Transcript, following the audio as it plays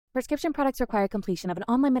Prescription products require completion of an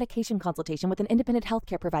online medication consultation with an independent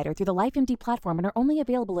healthcare provider through the LifeMD platform and are only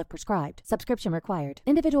available if prescribed. Subscription required.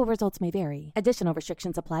 Individual results may vary. Additional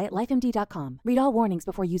restrictions apply at lifemd.com. Read all warnings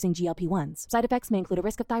before using GLP-1s. Side effects may include a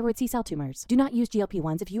risk of thyroid C-cell tumors. Do not use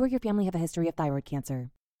GLP-1s if you or your family have a history of thyroid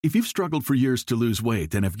cancer. If you've struggled for years to lose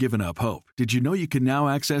weight and have given up hope, did you know you can now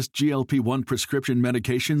access GLP-1 prescription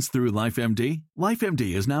medications through LifeMD?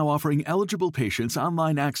 LifeMD is now offering eligible patients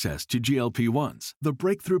online access to GLP-1s, the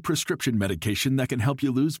breakthrough prescription medication that can help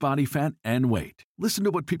you lose body fat and weight. Listen to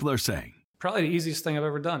what people are saying. Probably the easiest thing I've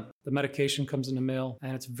ever done. The medication comes in the mail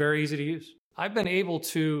and it's very easy to use. I've been able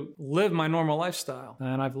to live my normal lifestyle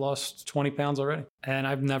and I've lost 20 pounds already and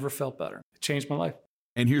I've never felt better. It changed my life.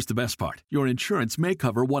 And here's the best part. Your insurance may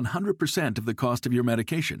cover 100% of the cost of your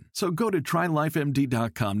medication. So go to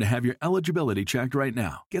TryLifeMD.com to have your eligibility checked right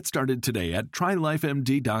now. Get started today at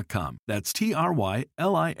TryLifeMD.com. That's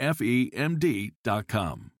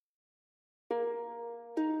TryLifeMD.com.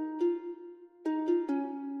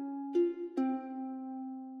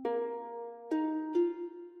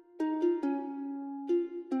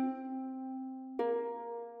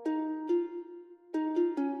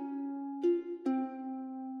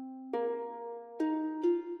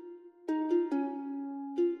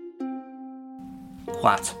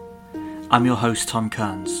 What? I'm your host Tom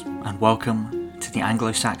Kearns, and welcome to the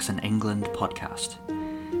Anglo-Saxon England podcast,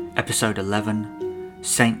 episode 11,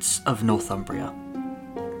 Saints of Northumbria.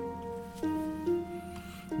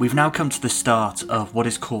 We've now come to the start of what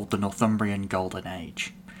is called the Northumbrian Golden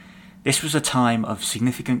Age. This was a time of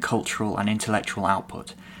significant cultural and intellectual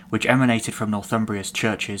output, which emanated from Northumbria's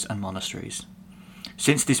churches and monasteries.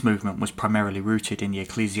 Since this movement was primarily rooted in the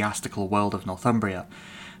ecclesiastical world of Northumbria,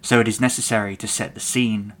 so it is necessary to set the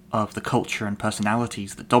scene of the culture and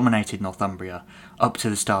personalities that dominated Northumbria up to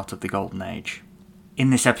the start of the Golden Age. In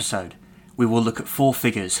this episode, we will look at four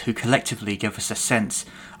figures who collectively give us a sense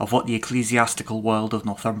of what the ecclesiastical world of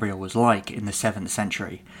Northumbria was like in the 7th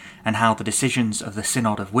century, and how the decisions of the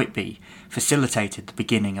Synod of Whitby facilitated the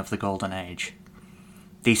beginning of the Golden Age.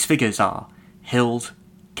 These figures are Hild,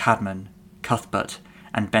 Cadman, Cuthbert,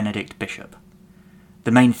 and Benedict Bishop.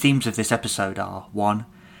 The main themes of this episode are 1.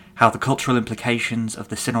 How the cultural implications of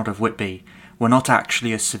the Synod of Whitby were not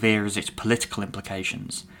actually as severe as its political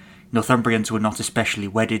implications. Northumbrians were not especially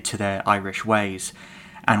wedded to their Irish ways,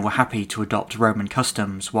 and were happy to adopt Roman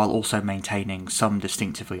customs while also maintaining some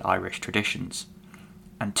distinctively Irish traditions.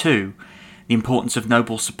 And 2. The importance of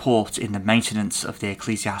noble support in the maintenance of the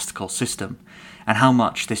ecclesiastical system, and how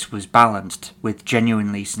much this was balanced with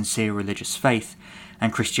genuinely sincere religious faith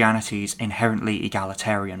and Christianity's inherently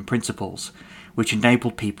egalitarian principles, which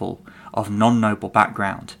enabled people of non-noble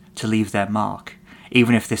background to leave their mark,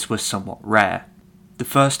 even if this was somewhat rare. The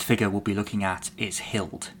first figure we'll be looking at is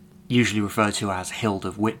Hild, usually referred to as Hild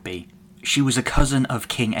of Whitby. She was a cousin of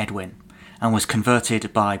King Edwin, and was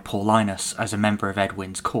converted by Paulinus as a member of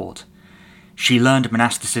Edwin's court. She learned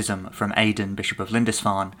monasticism from Aidan, Bishop of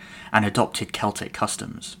Lindisfarne, and adopted Celtic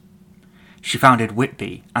customs. She founded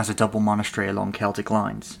Whitby as a double monastery along Celtic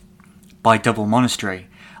lines. By double monastery,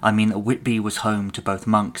 I mean that Whitby was home to both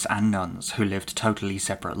monks and nuns who lived totally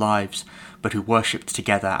separate lives, but who worshipped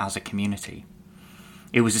together as a community.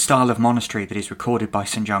 It was a style of monastery that is recorded by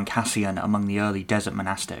St. John Cassian among the early desert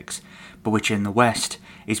monastics, but which in the West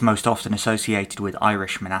is most often associated with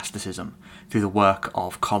Irish monasticism through the work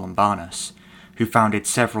of Columbanus, who founded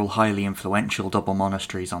several highly influential double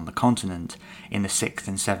monasteries on the continent in the 6th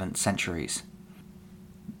and 7th centuries.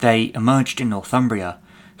 They emerged in Northumbria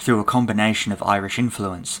through a combination of Irish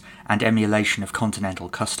influence and emulation of continental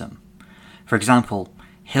custom. For example,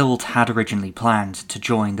 Hild had originally planned to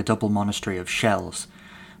join the double monastery of Shells,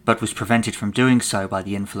 but was prevented from doing so by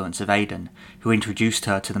the influence of Aidan, who introduced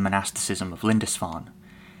her to the monasticism of Lindisfarne.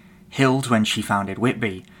 Hild, when she founded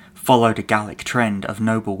Whitby, followed a Gallic trend of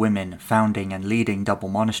noble women founding and leading double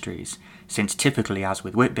monasteries, since typically, as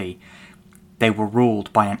with Whitby, they were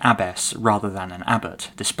ruled by an abbess rather than an abbot,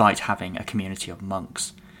 despite having a community of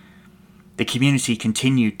monks. The community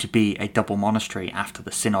continued to be a double monastery after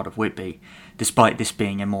the Synod of Whitby, despite this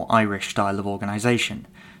being a more Irish style of organisation,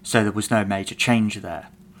 so there was no major change there.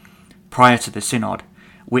 Prior to the Synod,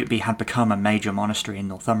 Whitby had become a major monastery in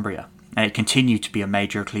Northumbria, and it continued to be a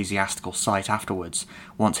major ecclesiastical site afterwards,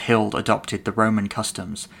 once Hild adopted the Roman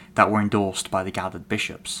customs that were endorsed by the gathered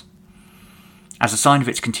bishops. As a sign of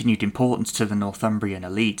its continued importance to the Northumbrian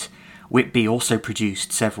elite, Whitby also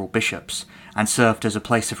produced several bishops, and served as a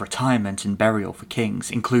place of retirement and burial for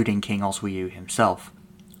kings, including King Oswiu himself.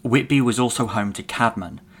 Whitby was also home to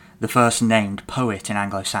Cadman, the first named poet in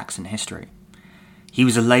Anglo-Saxon history. He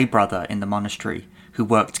was a lay brother in the monastery who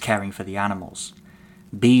worked caring for the animals.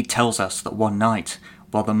 Bede tells us that one night,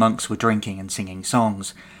 while the monks were drinking and singing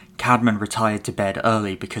songs, Caedmon retired to bed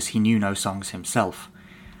early because he knew no songs himself.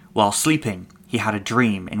 While sleeping, he had a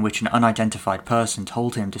dream in which an unidentified person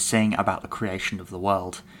told him to sing about the creation of the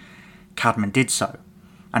world. Caedmon did so,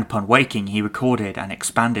 and upon waking he recorded and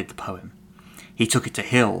expanded the poem. He took it to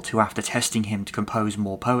Hild, who after testing him to compose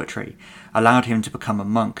more poetry, allowed him to become a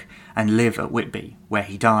monk and live at Whitby, where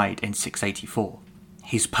he died in 684.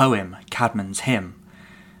 His poem, Caedmon's Hymn,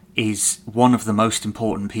 is one of the most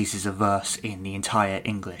important pieces of verse in the entire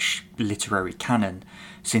English literary canon,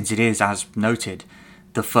 since it is, as noted,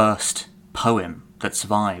 the first poem that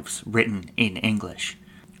survives written in English.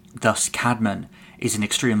 Thus, Caedmon is an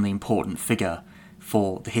extremely important figure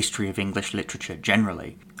for the history of English literature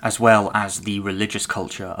generally, as well as the religious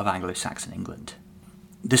culture of Anglo-Saxon England.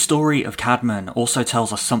 The story of Caedmon also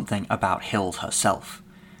tells us something about Hild herself.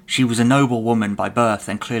 She was a noble woman by birth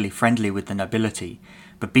and clearly friendly with the nobility,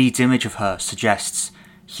 but Bede's image of her suggests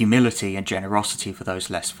humility and generosity for those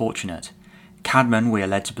less fortunate. Caedmon, we are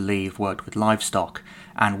led to believe, worked with livestock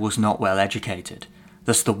and was not well educated.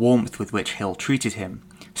 Thus the warmth with which Hild treated him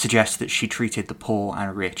suggests that she treated the poor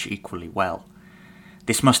and rich equally well.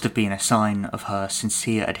 This must have been a sign of her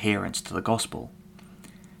sincere adherence to the gospel.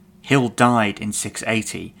 Hild died in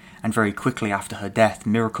 680, and very quickly after her death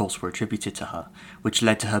miracles were attributed to her, which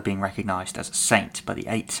led to her being recognised as a saint by the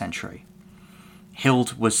 8th century.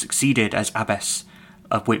 Hild was succeeded as abbess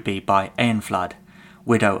of Whitby by Eanfled,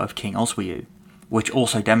 widow of King Oswiu, which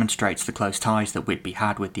also demonstrates the close ties that Whitby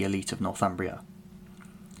had with the elite of Northumbria.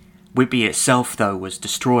 Whitby itself, though, was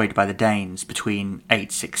destroyed by the Danes between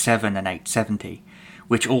 867 and 870,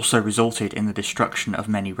 which also resulted in the destruction of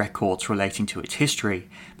many records relating to its history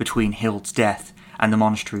between Hild's death and the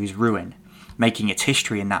monastery's ruin, making its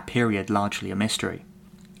history in that period largely a mystery.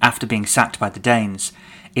 After being sacked by the Danes,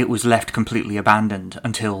 it was left completely abandoned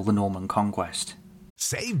until the Norman conquest.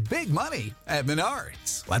 Save big money at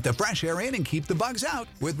Menards. Let the fresh air in and keep the bugs out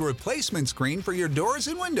with replacement screen for your doors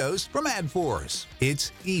and windows from AdForce.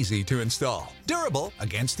 It's easy to install, durable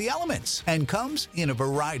against the elements, and comes in a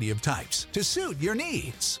variety of types to suit your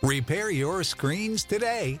needs. Repair your screens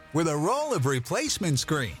today with a roll of replacement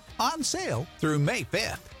screen on sale through May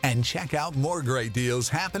 5th. And check out more great deals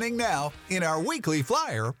happening now in our weekly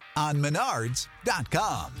flyer on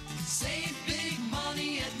Menards.com. Save big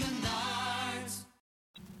money at Menards.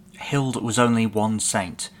 Hild was only one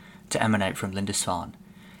saint to emanate from Lindisfarne.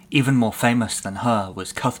 Even more famous than her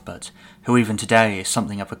was Cuthbert, who even today is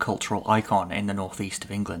something of a cultural icon in the northeast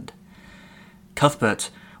of England. Cuthbert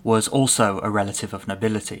was also a relative of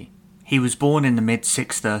nobility. He was born in the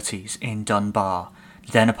mid-630s in Dunbar,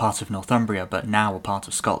 then a part of Northumbria but now a part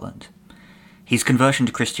of Scotland. His conversion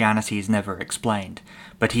to Christianity is never explained,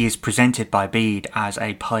 but he is presented by Bede as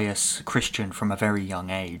a pious Christian from a very young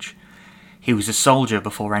age. He was a soldier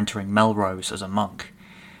before entering Melrose as a monk.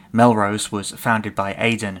 Melrose was founded by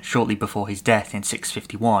Aidan shortly before his death in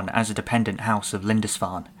 651 as a dependent house of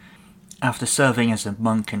Lindisfarne. After serving as a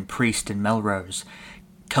monk and priest in Melrose,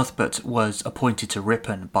 Cuthbert was appointed to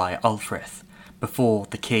Ripon by Ulfrith, before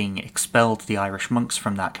the king expelled the Irish monks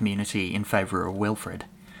from that community in favour of Wilfrid.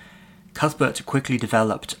 Cuthbert quickly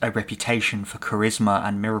developed a reputation for charisma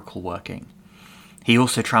and miracle working. He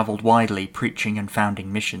also travelled widely preaching and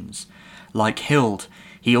founding missions. Like Hild,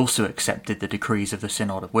 he also accepted the decrees of the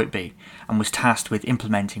Synod of Whitby and was tasked with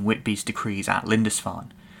implementing Whitby's decrees at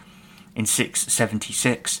Lindisfarne. In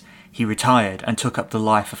 676, he retired and took up the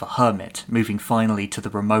life of a hermit, moving finally to the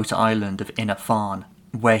remote island of Inner Farne,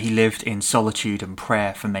 where he lived in solitude and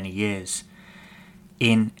prayer for many years.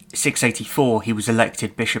 In 684 he was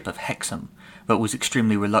elected Bishop of Hexham, but was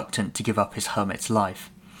extremely reluctant to give up his hermit's life.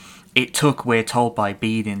 It took, we're told by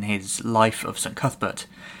Bede in his Life of St Cuthbert,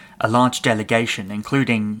 a large delegation,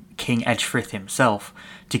 including King Edgefrith himself,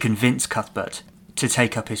 to convince Cuthbert to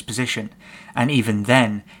take up his position, and even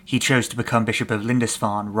then he chose to become Bishop of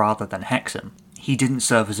Lindisfarne rather than Hexham. He didn't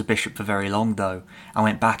serve as a bishop for very long though, and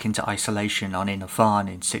went back into isolation on Inner Farne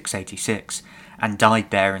in 686, and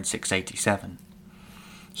died there in 687.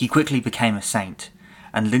 He quickly became a saint,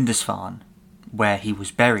 and Lindisfarne, where he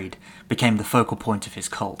was buried, became the focal point of his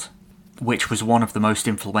cult, which was one of the most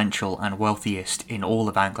influential and wealthiest in all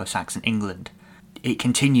of Anglo-Saxon England. It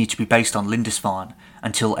continued to be based on Lindisfarne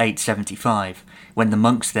until 875, when the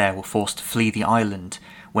monks there were forced to flee the island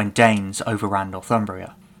when Danes overran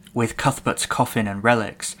Northumbria. With Cuthbert's coffin and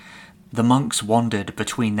relics, the monks wandered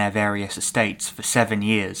between their various estates for 7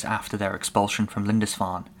 years after their expulsion from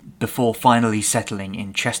Lindisfarne, before finally settling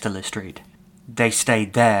in Chester-le-Street. They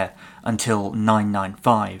stayed there until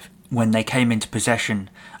 995, when they came into possession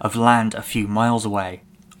of land a few miles away,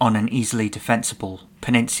 on an easily defensible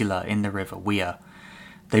peninsula in the River Wear.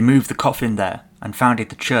 They moved the coffin there and founded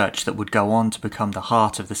the church that would go on to become the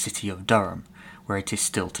heart of the city of Durham, where it is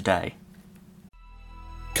still today.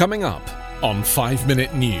 Coming up on 5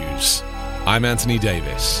 Minute News, I'm Anthony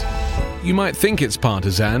Davis. You might think it's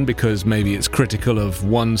partisan because maybe it's critical of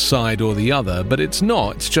one side or the other, but it's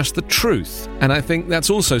not, it's just the truth. And I think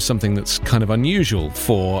that's also something that's kind of unusual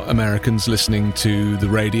for Americans listening to the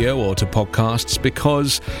radio or to podcasts,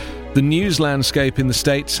 because the news landscape in the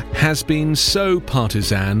States has been so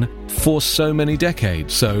partisan for so many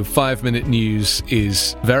decades. So 5 Minute News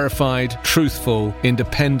is verified, truthful,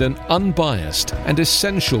 independent, unbiased, and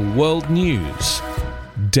essential world news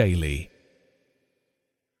daily.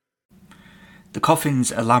 The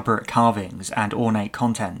coffin's elaborate carvings and ornate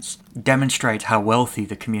contents demonstrate how wealthy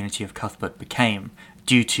the community of Cuthbert became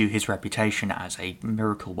due to his reputation as a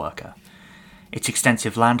miracle worker. Its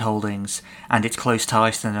extensive landholdings and its close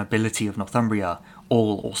ties to the nobility of Northumbria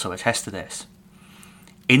all also attest to this.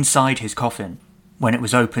 Inside his coffin, when it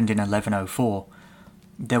was opened in 1104,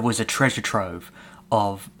 there was a treasure trove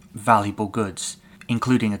of valuable goods,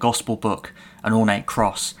 including a gospel book, an ornate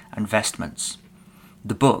cross, and vestments.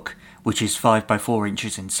 The book, which is 5 by 4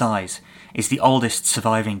 inches in size, is the oldest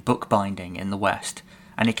surviving book binding in the West,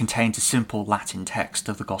 and it contains a simple Latin text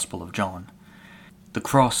of the Gospel of John. The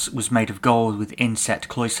cross was made of gold with inset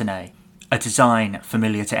cloisonne, a design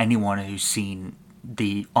familiar to anyone who's seen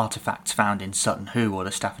the artefacts found in Sutton Hoo or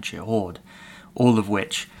the Staffordshire Hoard, all of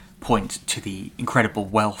which point to the incredible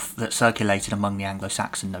wealth that circulated among the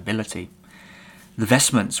Anglo-Saxon nobility. The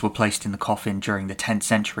vestments were placed in the coffin during the 10th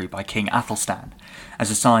century by King Athelstan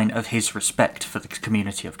as a sign of his respect for the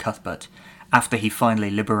community of Cuthbert, after he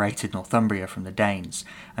finally liberated Northumbria from the Danes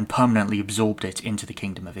and permanently absorbed it into the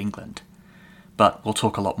Kingdom of England. But we'll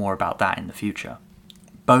talk a lot more about that in the future.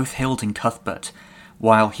 Both Hild and Cuthbert,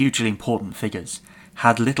 while hugely important figures,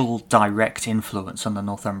 had little direct influence on the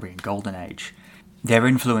Northumbrian Golden Age. Their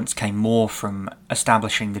influence came more from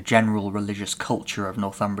establishing the general religious culture of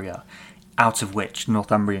Northumbria, out of which the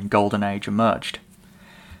Northumbrian Golden Age emerged.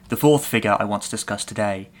 The fourth figure I want to discuss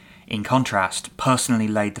today, in contrast, personally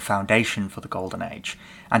laid the foundation for the Golden Age,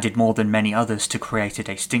 and did more than many others to create a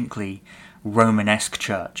distinctly Romanesque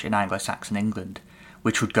church in Anglo-Saxon England,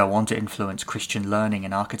 which would go on to influence Christian learning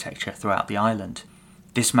and architecture throughout the island.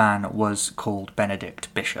 This man was called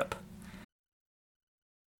Benedict Bishop.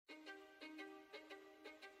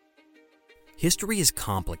 History is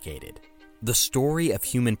complicated. The story of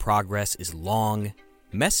human progress is long,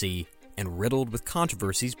 messy, and riddled with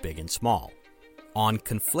controversies big and small. On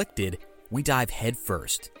Conflicted, we dive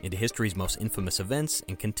headfirst into history's most infamous events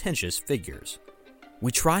and contentious figures.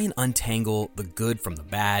 We try and untangle the good from the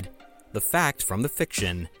bad, the fact from the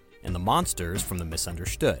fiction, and the monsters from the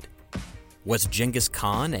misunderstood. Was Genghis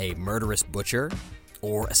Khan a murderous butcher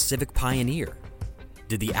or a civic pioneer?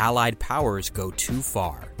 Did the Allied powers go too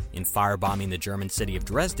far in firebombing the German city of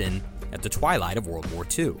Dresden at the twilight of World War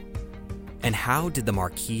II? And how did the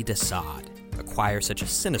Marquis de Sade acquire such a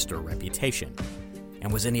sinister reputation?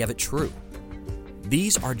 And was any of it true?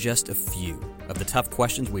 These are just a few of the tough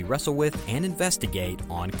questions we wrestle with and investigate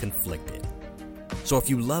on Conflicted. So if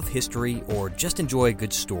you love history or just enjoy a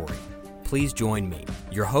good story, please join me,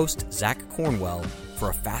 your host, Zach Cornwell, for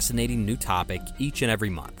a fascinating new topic each and every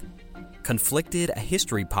month. Conflicted, a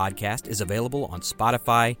history podcast, is available on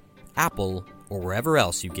Spotify, Apple, or wherever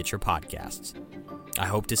else you get your podcasts. I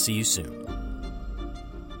hope to see you soon.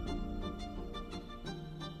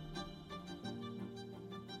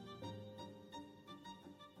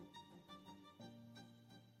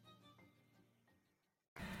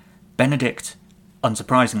 Benedict,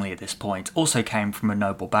 unsurprisingly at this point, also came from a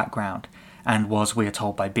noble background, and was, we are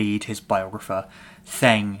told by Bede, his biographer,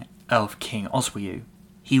 Thegn of King Oswiu.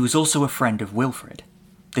 He was also a friend of Wilfrid.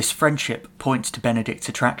 This friendship points to Benedict's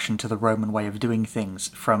attraction to the Roman way of doing things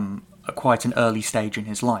from quite an early stage in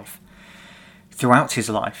his life. Throughout his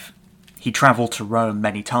life, he travelled to Rome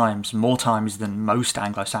many times, more times than most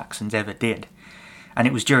Anglo-Saxons ever did, and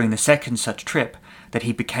it was during the second such trip that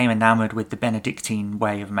he became enamoured with the Benedictine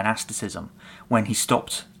way of monasticism when he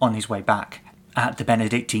stopped on his way back at the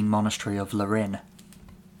Benedictine monastery of Larin.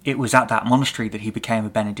 It was at that monastery that he became a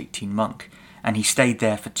Benedictine monk, and he stayed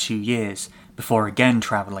there for 2 years before again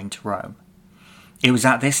travelling to Rome. It was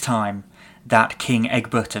at this time that King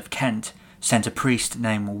Egbert of Kent sent a priest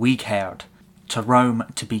named Wiegherd to Rome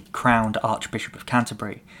to be crowned Archbishop of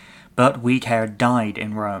Canterbury, but Wiegherd died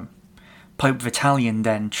in Rome. Pope Vitalian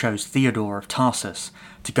then chose Theodore of Tarsus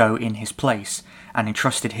to go in his place and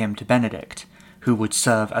entrusted him to Benedict, who would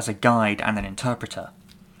serve as a guide and an interpreter.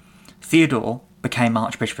 Theodore, became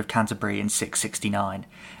Archbishop of Canterbury in 669,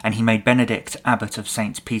 and he made Benedict abbot of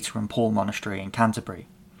St. Peter and Paul Monastery in Canterbury.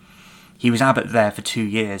 He was abbot there for 2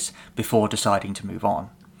 years before deciding to move on.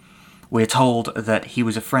 We are told that he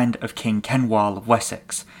was a friend of King Cenwalh of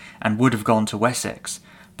Wessex and would have gone to Wessex,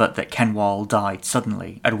 but that Cenwalh died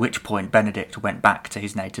suddenly, at which point Benedict went back to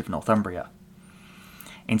his native Northumbria.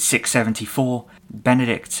 In 674,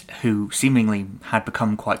 Benedict, who seemingly had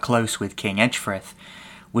become quite close with King Edgefrith,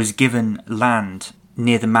 was given land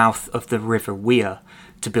near the mouth of the River Wear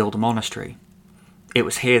to build a monastery. It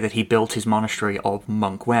was here that he built his monastery of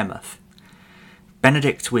Monkwearmouth.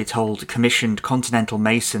 Benedict, we're told, commissioned continental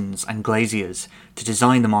masons and glaziers to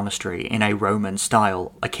design the monastery in a Roman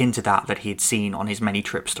style akin to that he had seen on his many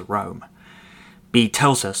trips to Rome. Bede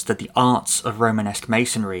tells us that the arts of Romanesque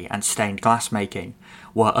masonry and stained glass making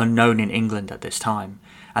were unknown in England at this time,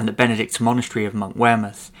 and that Benedict's monastery of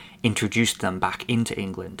Monkwearmouth introduced them back into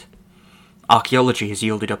England. Archaeology has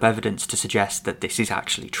yielded up evidence to suggest that this is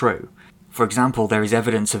actually true. For example, there is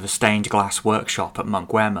evidence of a stained glass workshop at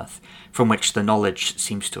Monkwearmouth, from which the knowledge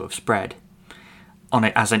seems to have spread. On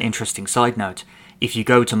it, as an interesting side note, if you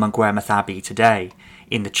go to Monkwearmouth Abbey today,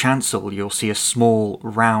 in the chancel you'll see a small,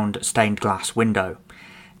 round stained glass window.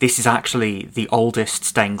 This is actually the oldest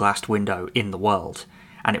stained glass window in the world,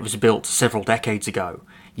 and it was built several decades ago,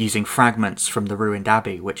 using fragments from the ruined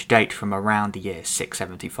abbey which date from around the year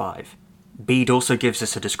 675. Bede also gives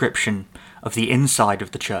us a description of the inside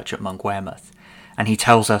of the church at Monkwearmouth, and he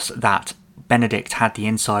tells us that Benedict had the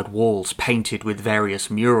inside walls painted with various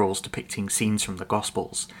murals depicting scenes from the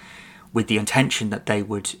Gospels, with the intention that they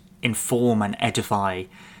would inform and edify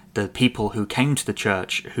the people who came to the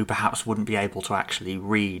church who perhaps wouldn't be able to actually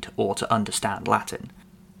read or to understand Latin.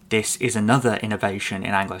 This is another innovation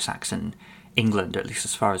in Anglo-Saxon England, at least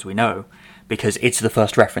as far as we know, because it's the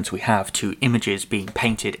first reference we have to images being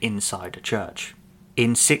painted inside a church.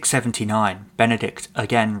 In 679, Benedict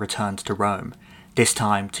again returned to Rome, this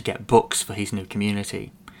time to get books for his new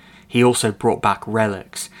community. He also brought back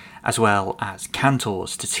relics, as well as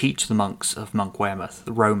cantors to teach the monks of Monkwearmouth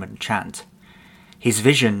the Roman chant. His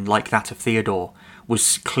vision, like that of Theodore,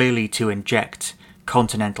 was clearly to inject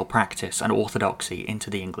continental practice and orthodoxy into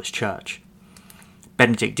the English church.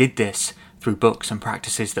 Benedict did this through books and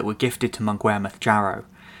practices that were gifted to Monkwearmouth Jarrow,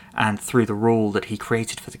 and through the rule that he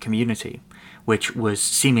created for the community, which was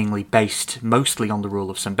seemingly based mostly on the rule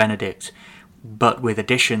of St. Benedict, but with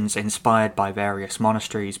additions inspired by various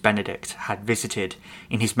monasteries Benedict had visited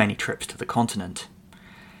in his many trips to the continent.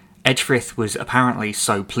 Edgefrith was apparently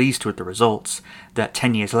so pleased with the results that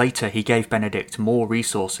 10 years later he gave Benedict more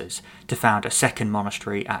resources to found a second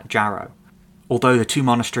monastery at Jarrow. Although the two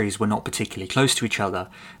monasteries were not particularly close to each other,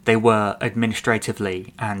 they were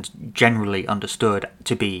administratively and generally understood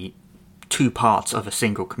to be two parts of a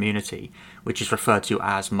single community, which is referred to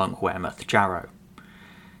as Monkwearmouth Jarrow.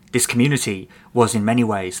 This community was in many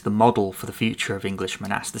ways the model for the future of English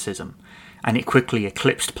monasticism, and it quickly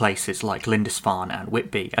eclipsed places like Lindisfarne and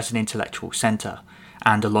Whitby as an intellectual centre,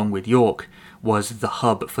 and along with York, was the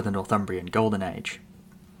hub for the Northumbrian Golden Age.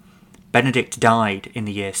 Benedict died in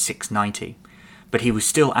the year 690, but he was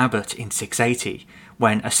still abbot in 680,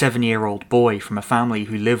 when a 7-year-old boy from a family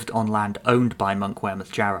who lived on land owned by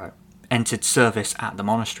Monkwearmouth Jarrow entered service at the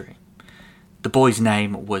monastery. The boy's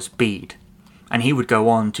name was Bede, and he would go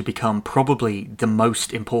on to become probably the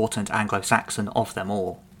most important Anglo-Saxon of them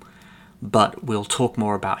all. But we'll talk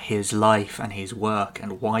more about his life and his work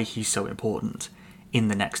and why he's so important in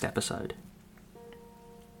the next episode.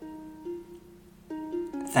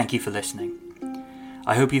 Thank you for listening.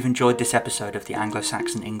 I hope you've enjoyed this episode of the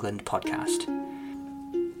Anglo-Saxon England podcast.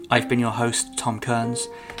 I've been your host, Tom Kearns,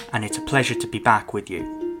 and it's a pleasure to be back with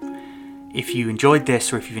you. If you enjoyed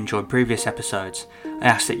this or if you've enjoyed previous episodes, I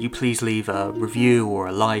ask that you please leave a review or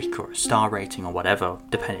a like or a star rating or whatever,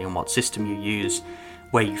 depending on what system you use,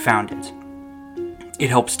 where you found it. It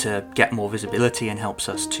helps to get more visibility and helps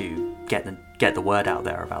us to get the word out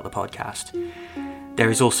there about the podcast. There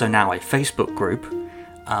is also now a Facebook group,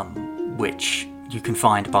 which you can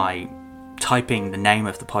find by typing the name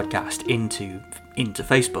of the podcast into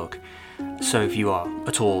Facebook. So if you are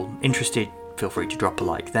at all interested, feel free to drop a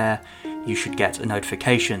like there. You should get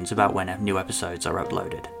notifications about when new episodes are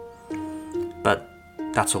uploaded. But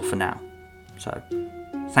that's all for now. So,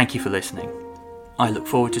 thank you for listening. I look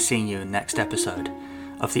forward to seeing you in the next episode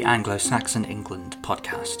of the Anglo-Saxon England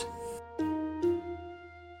podcast.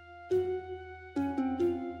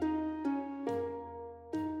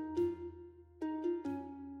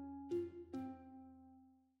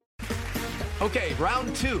 Okay,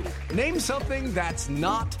 round 2. Name something that's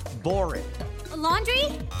not boring. A laundry?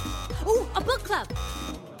 Ooh, a book club.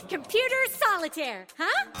 computer solitaire,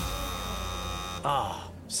 huh? Ah,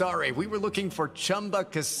 oh, sorry, we were looking for Chumba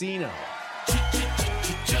Casino.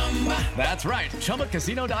 That's right,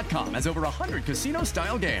 ChumbaCasino.com has over 100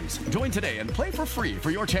 casino-style games. Join today and play for free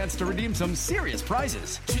for your chance to redeem some serious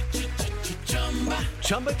prizes.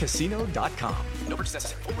 ChumbaCasino.com. No purchase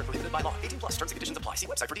necessary. Void where prohibited by law. 18+ terms and conditions apply. See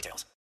website for details.